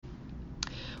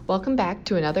Welcome back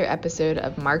to another episode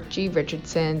of Mark G.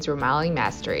 Richardson's Remodeling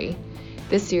Mastery.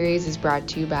 This series is brought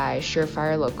to you by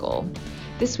Surefire Local.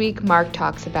 This week, Mark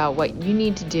talks about what you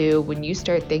need to do when you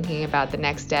start thinking about the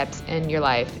next steps in your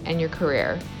life and your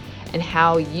career, and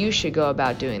how you should go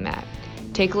about doing that.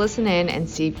 Take a listen in and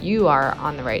see if you are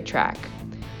on the right track.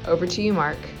 Over to you,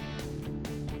 Mark.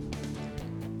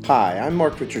 Hi, I'm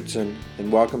Mark Richardson,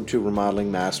 and welcome to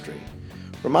Remodeling Mastery.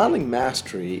 Remodeling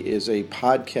Mastery is a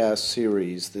podcast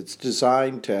series that's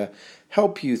designed to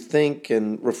help you think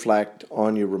and reflect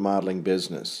on your remodeling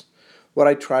business. What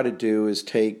I try to do is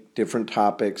take different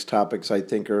topics I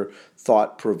think are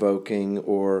thought-provoking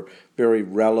or very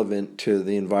relevant to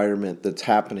the environment that's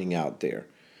happening out there.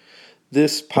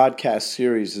 This podcast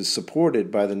series is supported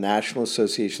by the National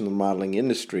Association of the Remodeling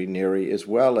Industry, NARI, as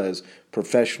well as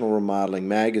Professional Remodeling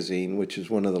Magazine, which is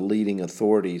one of the leading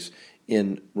authorities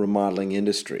in remodeling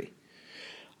industry.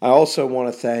 I also want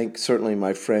to thank certainly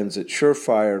my friends at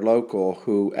Surefire Local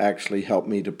who actually helped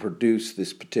me to produce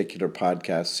this particular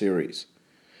podcast series.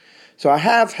 So I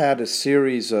have had a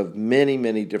series of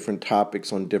many different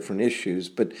topics on different issues,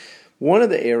 but one of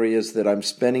the areas that I'm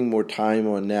spending more time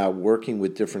on now working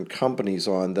with different companies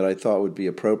on that I thought would be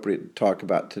appropriate to talk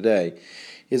about today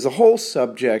is the whole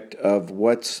subject of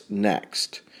what's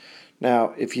next.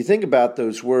 Now, if you think about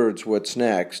those words, what's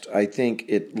next, I think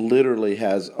it literally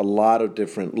has a lot of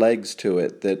different legs to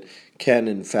it that can,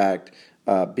 in fact,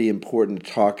 be important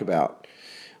to talk about.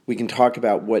 We can talk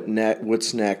about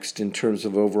what's next in terms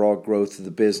of overall growth of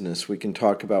the business. We can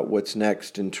talk about what's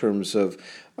next in terms of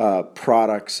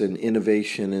products and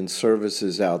innovation and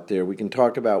services out there. We can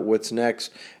talk about what's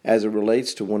next as it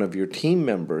relates to one of your team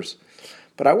members.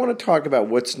 But I want to talk about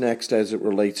what's next as it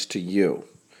relates to you.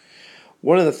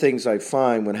 One of the things I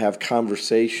find when I have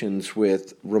conversations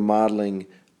with remodeling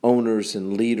owners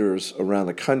and leaders around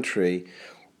the country,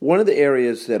 one of the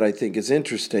areas that I think is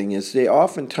interesting is they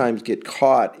oftentimes get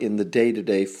caught in the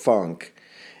day-to-day funk.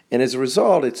 And as a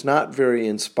result, it's not very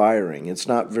inspiring. It's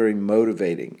not very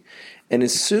motivating. And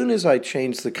as soon as I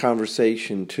change the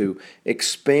conversation to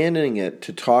expanding it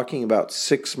to talking about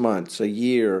 6 months, a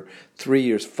year, 3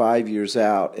 years, 5 years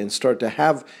out, and start to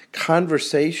have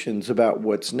conversations about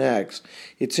what's next,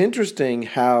 it's interesting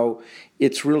how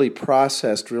it's really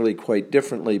processed really quite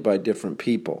differently by different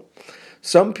people.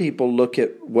 Some people look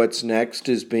at what's next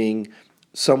as being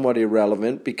somewhat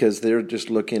irrelevant because they're just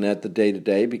looking at the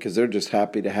day-to-day because they're just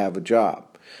happy to have a job.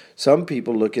 Some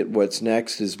people look at what's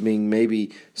next as being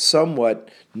maybe somewhat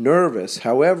nervous.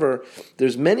 However,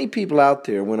 there's many people out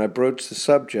there, when I broach the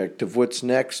subject of what's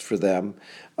next for them,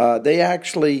 they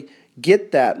actually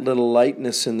get that little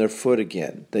lightness in their foot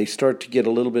again. They start to get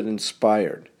a little bit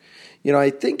inspired. You know,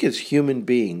 I think as human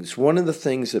beings, one of the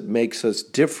things that makes us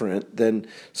different than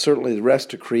certainly the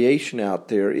rest of creation out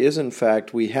there is, in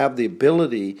fact, we have the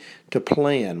ability to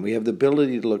plan. We have the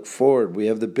ability to look forward. We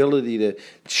have the ability to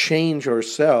change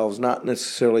ourselves, not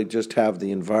necessarily just have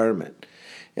the environment.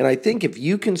 And I think if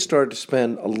you can start to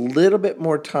spend a little bit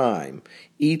more time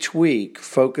each week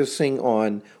focusing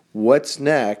on what's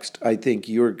next, I think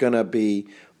you're going to be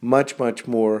much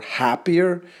more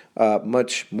happier,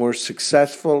 much more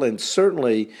successful, and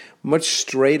certainly much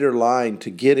straighter line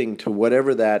to getting to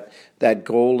whatever that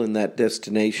goal and that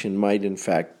destination might in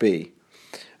fact be.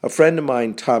 A friend of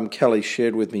mine, Tom Kelly,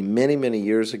 shared with me many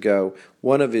years ago,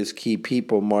 one of his key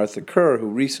people, Martha Kerr, who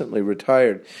recently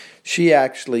retired, she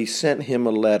actually sent him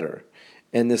a letter.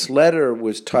 And this letter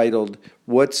was titled,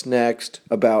 What's Next?,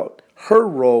 about her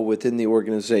role within the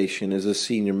organization as a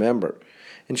senior member.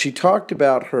 And she talked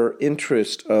about her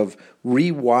interest of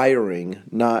rewiring,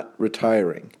 not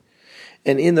retiring.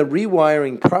 And in the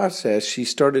rewiring process, she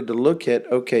started to look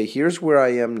at, okay, here's where I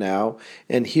am now,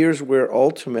 and here's where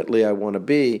ultimately I want to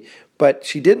be. But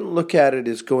she didn't look at it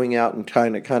as going out and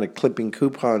kind of clipping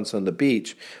coupons on the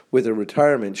beach with her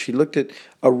retirement. She looked at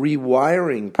a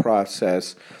rewiring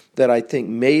process that I think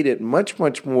made it much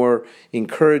more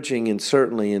encouraging and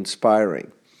certainly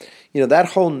inspiring. You know, that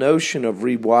whole notion of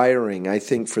rewiring, I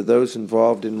think for those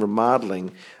involved in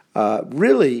remodeling,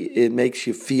 really it makes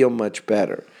you feel much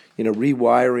better. You know,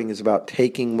 rewiring is about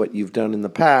taking what you've done in the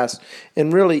past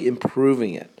and really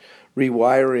improving it.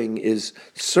 Rewiring is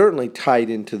certainly tied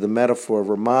into the metaphor of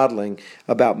remodeling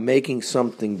about making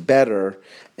something better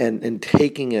and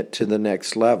taking it to the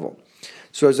next level.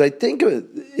 So as I think of it,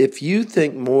 if you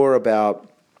think more about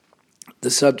the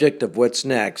subject of what's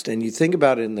next, and you think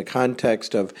about it in the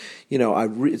context of, you know,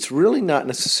 it's really not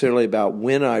necessarily about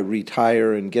when I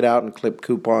retire and get out and clip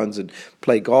coupons and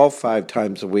play golf 5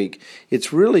 times a week.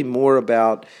 It's really more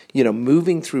about, you know,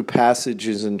 moving through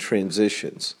passages and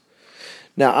transitions.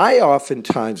 Now, I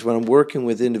oftentimes, when I'm working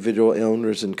with individual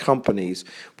owners and companies,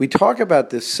 we talk about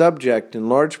this subject in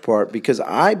large part because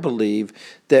I believe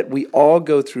that we all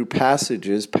go through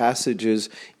passages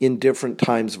in different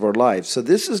times of our life. So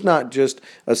this is not just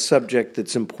a subject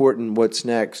that's important, what's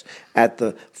next, at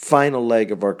the final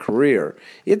leg of our career.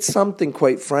 It's something,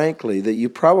 quite frankly, that you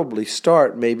probably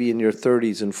start maybe in your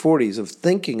 30s and 40s of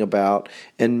thinking about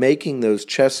and making those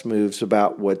chess moves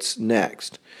about what's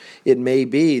next. It may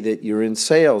be that you're in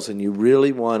sales and you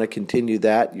really want to continue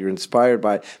that, you're inspired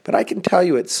by it, but I can tell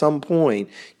you at some point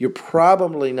you're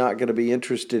probably not going to be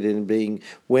interested in being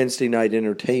Wednesday night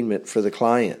entertainment for the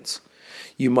clients.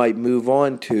 You might move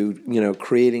on to,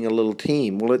 creating a little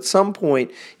team. Well, at some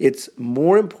point, it's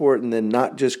more important than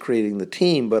not just creating the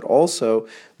team, but also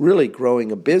really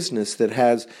growing a business that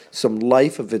has some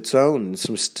life of its own and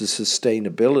some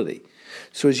sustainability.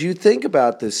 So as you think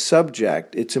about this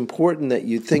subject, it's important that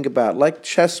you think about like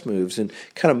chess moves and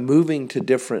kind of moving to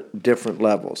different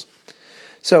levels.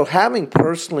 So having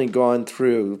personally gone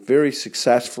through very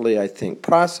successfully, I think,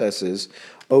 processes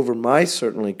over my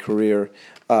certainly career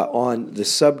on the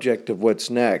subject of what's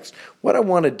next, what I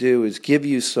want to do is give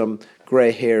you some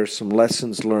gray hair, some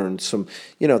lessons learned, some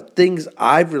things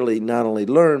I've really not only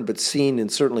learned but seen and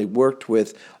certainly worked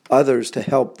with others to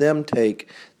help them take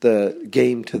the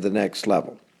game to the next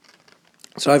level.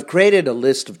 So I've created a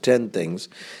list of 10 things,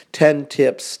 10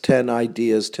 tips, 10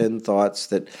 ideas, 10 thoughts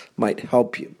that might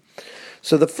help you.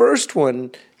 So the first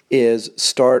one is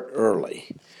start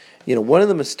early. One of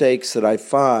the mistakes that I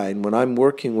find when I'm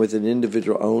working with an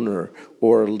individual owner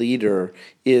or a leader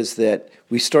is that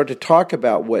we start to talk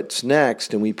about what's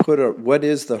next and we put what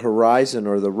is the horizon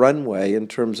or the runway in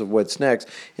terms of what's next.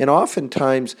 And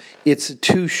oftentimes it's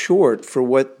too short for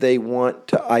what they want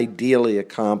to ideally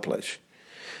accomplish.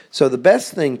 So the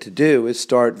best thing to do is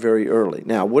start very early.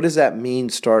 Now, what does that mean,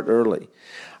 start early?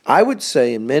 I would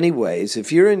say in many ways,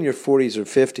 if you're in your 40s or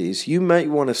 50s, you might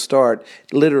want to start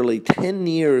literally 10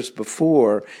 years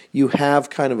before you have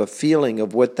kind of a feeling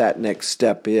of what that next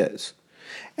step is.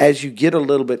 As you get a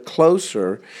little bit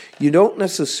closer, you don't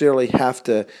necessarily have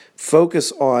to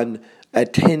focus on a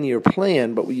 10-year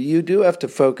plan, but you do have to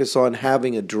focus on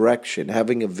having a direction,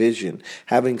 having a vision,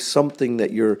 having something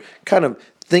that you're kind of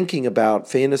thinking about,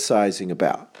 fantasizing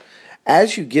about.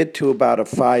 As you get to about a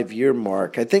 5-year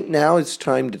mark, I think now it's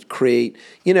time to create,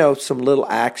 some little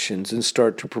actions and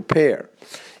start to prepare.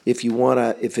 If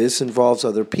this involves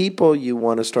other people, you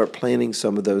want to start planting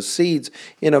some of those seeds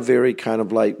in a very kind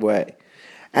of light way.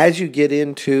 As you get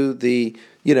into the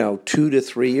 2 to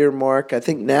 3 year mark, I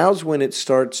think now's when it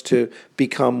starts to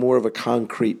become more of a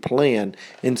concrete plan.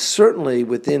 And certainly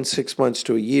within 6 months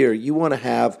to a year, you want to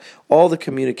have all the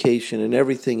communication and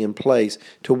everything in place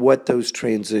to what those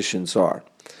transitions are.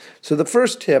 So the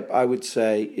first tip I would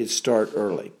say is start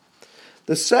early.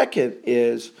 The second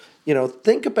is,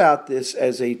 think about this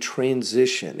as a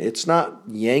transition. It's not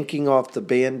yanking off the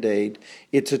Band-Aid,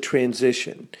 it's a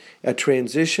transition. A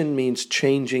transition means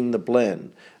changing the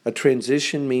blend. A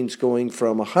transition means going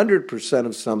from 100%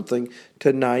 of something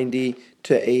to 90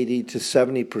 to 80 to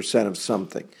 70% of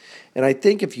something. And I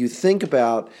think if you think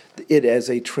about it as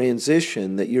a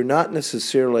transition, that you're not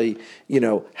necessarily,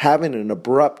 having an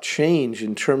abrupt change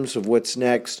in terms of what's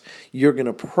next, you're going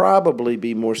to probably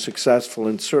be more successful,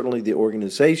 and certainly the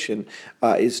organization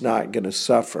is not going to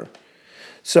suffer.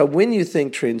 So when you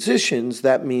think transitions,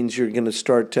 that means you're going to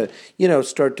start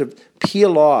to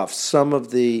peel off some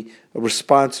of the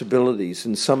responsibilities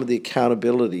and some of the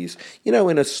accountabilities,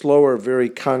 in a slower, very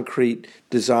concrete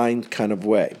design kind of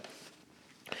way.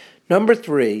 Number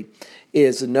 3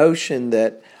 is a notion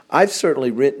that I've certainly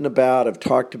written about. I've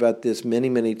talked about this many,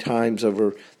 many times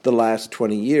over the last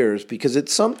 20 years because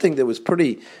it's something that was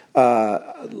pretty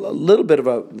a little bit of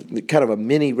a kind of a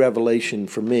mini revelation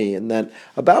for me. And that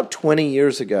about 20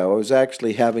 years ago, I was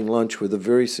actually having lunch with a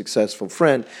very successful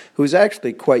friend who was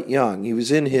actually quite young. He was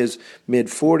in his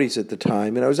mid-40s at the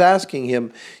time, and I was asking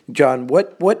him, John,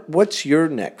 what's your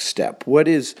next step? What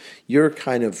is your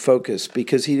kind of focus?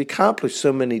 Because he'd accomplished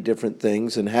so many different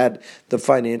things and had the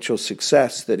financial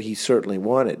success that he certainly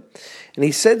wanted. And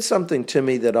he said something to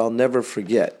me that I'll never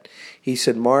forget. He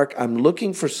said, Mark, I'm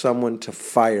looking for someone to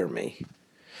fire me.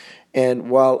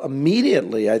 And while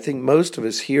immediately I think most of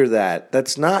us hear that,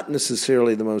 that's not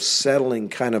necessarily the most settling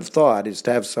kind of thought, is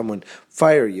to have someone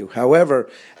fire you. However,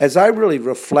 as I really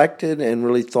reflected and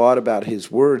really thought about his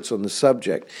words on the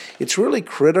subject, it's really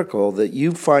critical that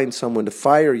you find someone to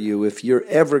fire you if you're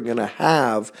ever going to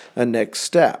have a next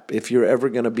step, if you're ever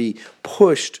going to be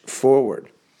pushed forward.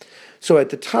 So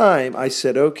at the time, I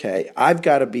said, okay, I've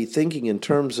got to be thinking in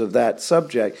terms of that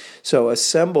subject. So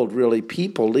assembled really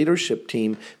people, leadership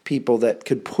team, people that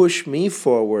could push me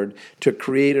forward to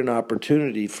create an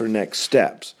opportunity for next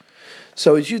steps.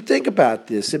 So as you think about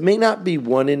this, it may not be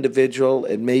one individual,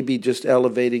 it may be just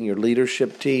elevating your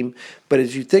leadership team, but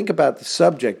as you think about the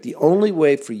subject, the only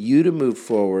way for you to move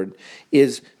forward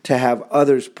is to have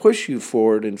others push you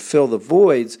forward and fill the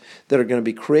voids that are going to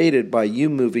be created by you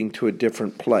moving to a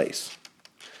different place.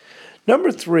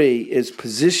 Number 3 is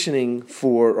positioning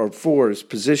for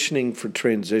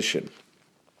transition.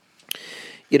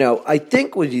 I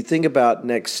think when you think about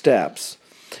next steps,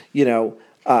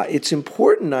 it's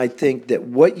important, I think, that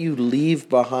what you leave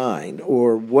behind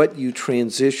or what you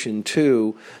transition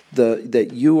to, that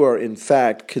you are, in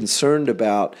fact, concerned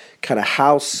about kind of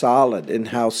how solid and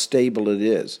how stable it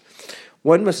is.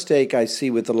 One mistake I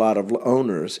see with a lot of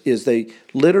owners is they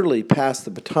literally pass the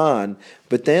baton,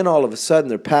 but then all of a sudden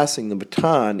they're passing the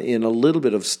baton in a little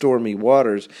bit of stormy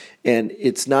waters, and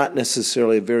it's not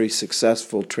necessarily a very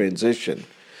successful transition.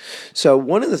 So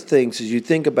one of the things as you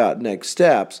think about next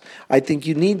steps, I think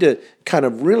you need to kind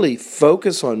of really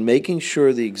focus on making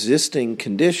sure the existing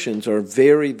conditions are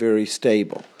very, very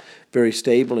stable. Very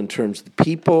stable in terms of the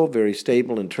people, very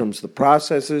stable in terms of the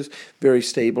processes, very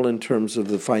stable in terms of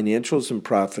the financials and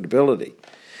profitability.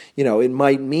 It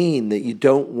might mean that you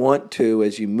don't want to,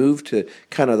 as you move to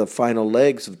kind of the final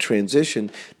legs of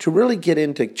transition, to really get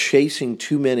into chasing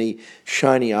too many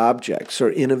shiny objects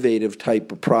or innovative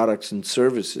type of products and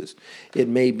services. It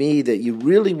may be that you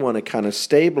really want to kind of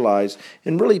stabilize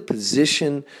and really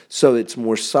position so it's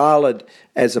more solid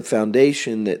as a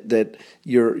foundation that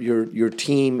your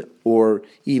team or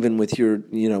even with your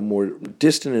more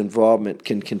distant involvement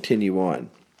can continue on.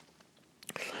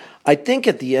 I think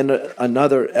at the end,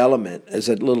 another element as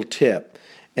a little tip,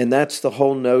 and that's the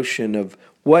whole notion of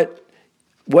what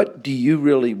do you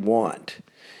really want?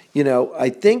 I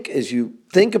think as you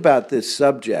think about this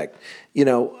subject,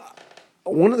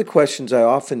 one of the questions I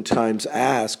oftentimes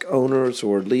ask owners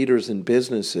or leaders in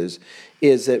businesses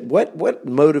is that what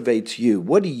motivates you?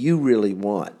 What do you really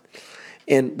want?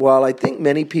 And while I think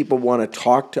many people want to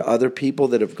talk to other people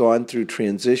that have gone through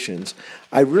transitions,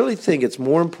 I really think it's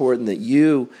more important that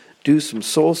you do some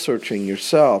soul searching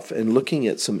yourself and looking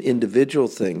at some individual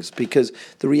things, because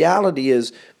the reality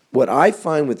is what I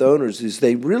find with owners is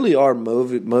they really are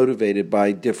motivated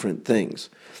by different things.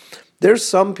 There's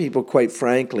some people, quite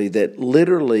frankly, that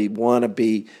literally want to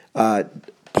be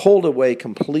pulled away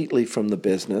completely from the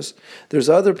business. There's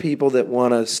other people that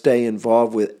want to stay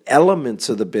involved with elements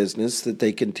of the business that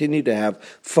they continue to have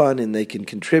fun and they can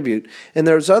contribute. And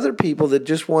there's other people that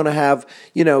just want to have,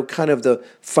 kind of the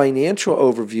financial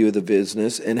overview of the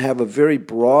business and have a very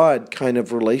broad kind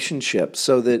of relationship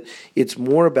so that it's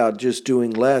more about just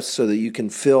doing less so that you can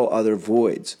fill other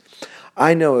voids.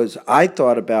 I know as I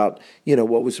thought about,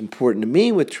 what was important to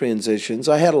me with transitions,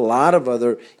 I had a lot of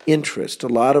other interests, a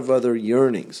lot of other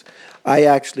yearnings. I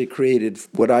actually created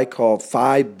what I call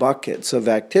 5 buckets of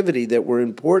activity that were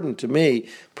important to me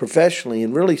professionally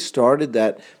and really started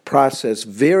that process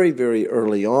very, very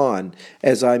early on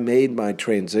as I made my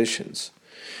transitions.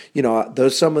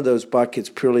 Some of those buckets,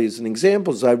 purely as an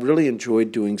example, is I really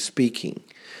enjoyed doing speaking.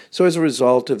 So as a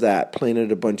result of that,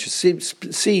 planted a bunch of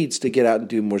seeds to get out and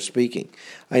do more speaking.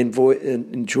 I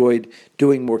enjoyed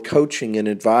doing more coaching and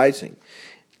advising.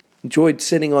 Enjoyed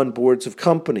sitting on boards of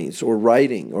companies or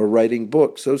writing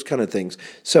books, those kind of things.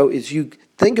 So as you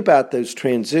think about those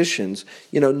transitions,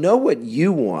 know what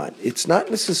you want. It's not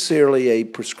necessarily a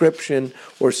prescription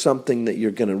or something that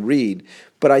you're going to read,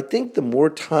 but I think the more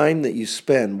time that you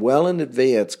spend well in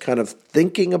advance kind of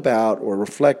thinking about or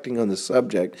reflecting on the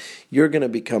subject, you're going to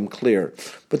become clear.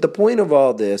 But the point of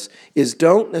all this is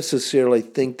don't necessarily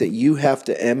think that you have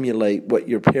to emulate what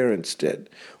your parents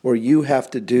did, or you have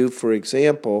to do, for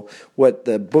example, what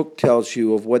the book tells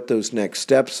you of what those next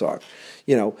steps are.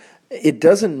 It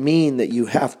doesn't mean that you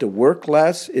have to work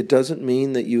less. It doesn't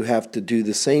mean that you have to do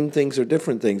the same things or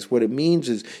different things. What it means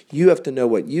is you have to know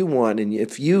what you want, and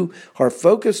if you are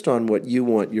focused on what you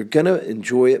want, you're going to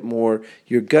enjoy it more.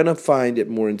 You're going to find it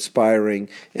more inspiring,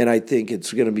 and I think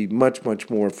it's going to be much, much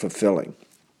more fulfilling.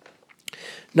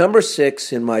 Number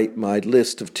 6 in my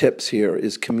list of tips here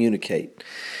is communicate.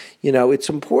 It's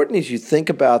important as you think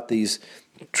about these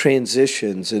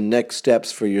transitions and next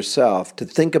steps for yourself to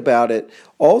think about it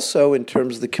Also, in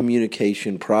terms of the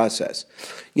communication process,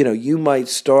 you might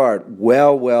start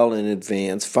well in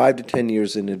advance, 5 to 10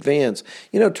 years in advance,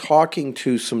 talking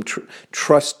to some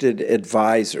trusted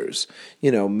advisors.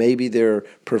 Maybe they're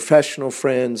professional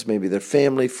friends, maybe they're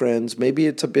family friends, maybe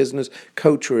it's a business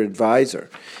coach or advisor.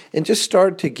 And just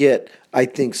start to get, I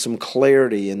think, some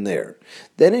clarity in there.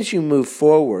 Then as you move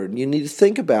forward, you need to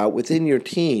think about within your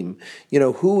team,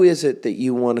 who is it that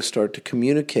you want to start to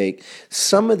communicate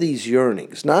some of these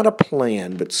yearnings, not a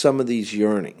plan, but some of these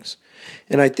yearnings.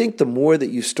 And I think the more that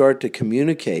you start to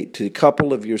communicate to a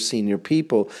couple of your senior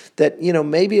people that,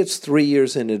 maybe it's 3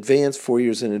 years in advance, 4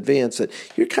 years in advance, that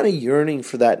you're kind of yearning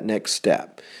for that next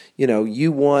step.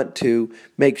 You want to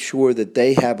make sure that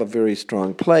they have a very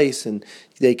strong place and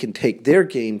they can take their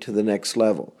game to the next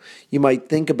level. You might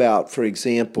think about, for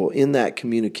example, in that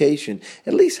communication,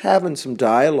 at least having some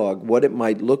dialogue, what it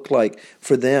might look like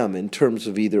for them in terms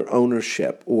of either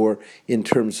ownership or in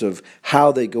terms of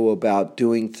how they go about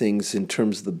doing things in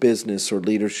terms of the business or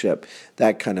leadership,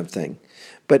 that kind of thing.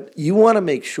 But you want to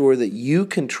make sure that you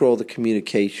control the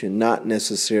communication, not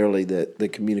necessarily that the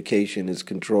communication is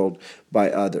controlled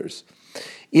by others.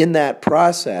 In that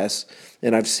process,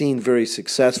 and I've seen very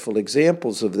successful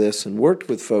examples of this and worked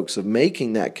with folks of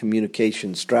making that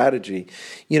communication strategy,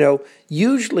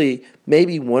 usually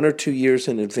maybe 1 or 2 years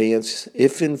in advance,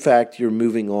 if in fact you're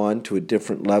moving on to a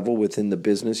different level within the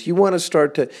business, you want to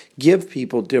start to give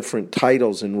people different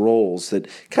titles and roles that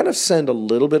kind of send a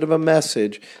little bit of a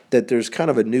message that there's kind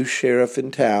of a new sheriff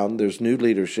in town, there's new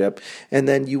leadership, and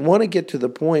then you want to get to the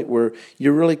point where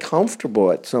you're really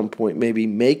comfortable at some point, maybe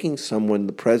making someone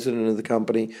the president of the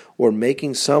company or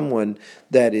making someone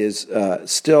that is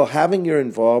still having your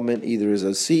involvement either as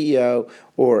a CEO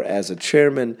or as a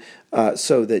chairman,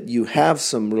 so that you have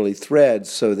some really threads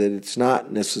so that it's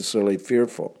not necessarily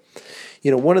fearful.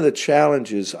 One of the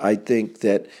challenges I think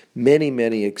that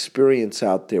many experience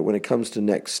out there when it comes to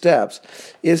next steps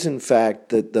is in fact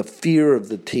the fear of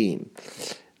the team.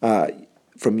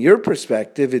 From your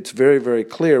perspective, it's very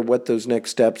clear what those next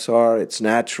steps are. It's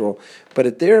natural.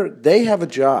 But they have a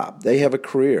job. They have a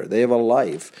career. They have a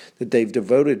life that they've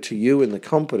devoted to you and the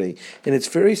company. And it's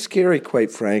very scary,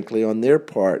 quite frankly, on their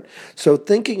part. So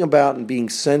thinking about and being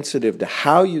sensitive to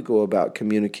how you go about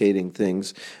communicating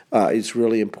things is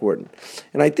really important.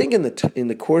 And I think in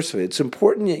the course of it, it's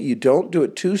important that you don't do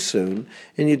it too soon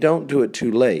and you don't do it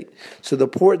too late. So the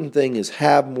important thing is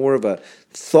have more of a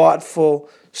thoughtful,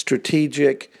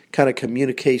 strategic kind of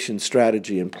communication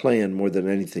strategy and plan more than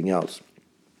anything else.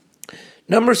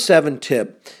 Number 7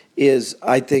 tip is,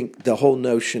 I think, the whole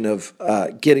notion of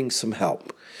getting some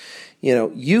help.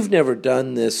 You've never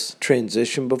done this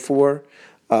transition before.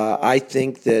 I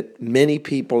think that many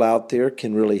people out there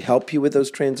can really help you with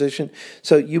those transitions.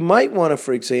 So you might want to,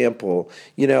 for example,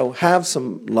 have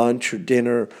some lunch or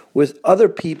dinner with other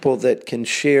people that can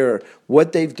share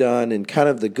what they've done and kind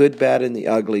of the good, bad, and the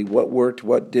ugly, what worked,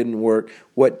 what didn't work,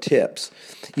 what tips.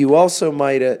 You also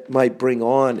might bring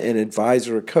on an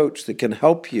advisor or coach that can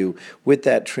help you with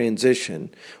that transition,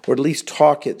 or at least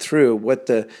talk it through what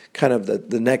the kind of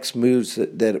the next moves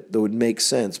that would make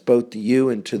sense, both to you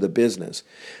and to the business.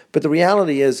 But the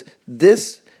reality is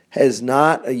this is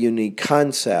not a unique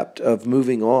concept of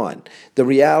moving on. The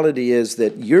reality is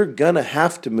that you're going to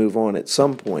have to move on at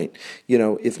some point,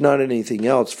 if not anything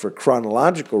else, for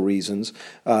chronological reasons.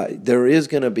 There is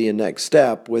going to be a next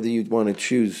step, whether you want to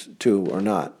choose to or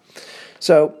not.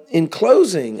 So in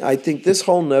closing, I think this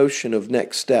whole notion of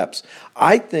next steps,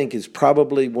 I think is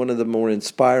probably one of the more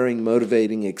inspiring,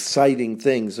 motivating, exciting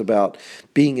things about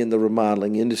being in the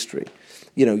remodeling industry.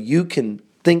 You can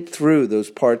think through those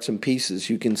parts and pieces.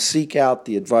 You can seek out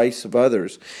the advice of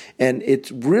others. And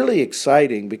it's really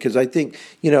exciting because I think,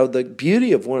 the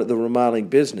beauty of the remodeling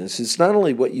business is not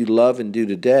only what you love and do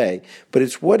today, but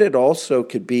it's what it also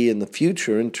could be in the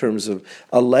future in terms of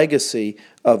a legacy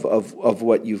of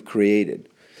what you've created.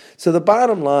 So the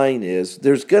bottom line is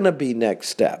there's going to be next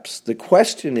steps. The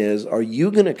question is, are you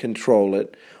going to control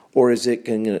it, or is it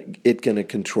going to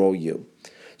control you?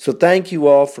 So thank you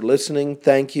all for listening.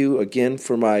 Thank you again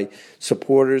for my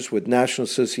supporters with National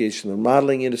Association of the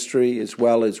Remodeling Industry, as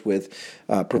well as with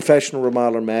Professional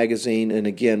Remodeler Magazine, and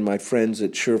again, my friends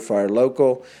at Surefire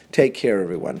Local. Take care,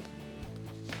 everyone.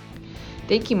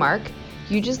 Thank you, Mark.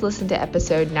 You just listened to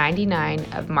episode 99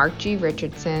 of Mark G.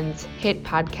 Richardson's hit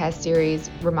podcast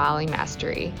series, Remodeling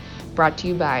Mastery, brought to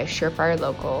you by Surefire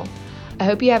Local. I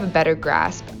hope you have a better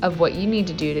grasp of what you need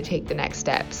to do to take the next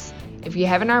steps. If you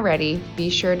haven't already, be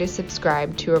sure to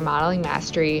subscribe to Remodeling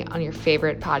Mastery on your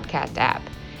favorite podcast app.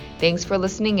 Thanks for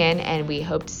listening in, and we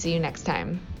hope to see you next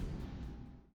time.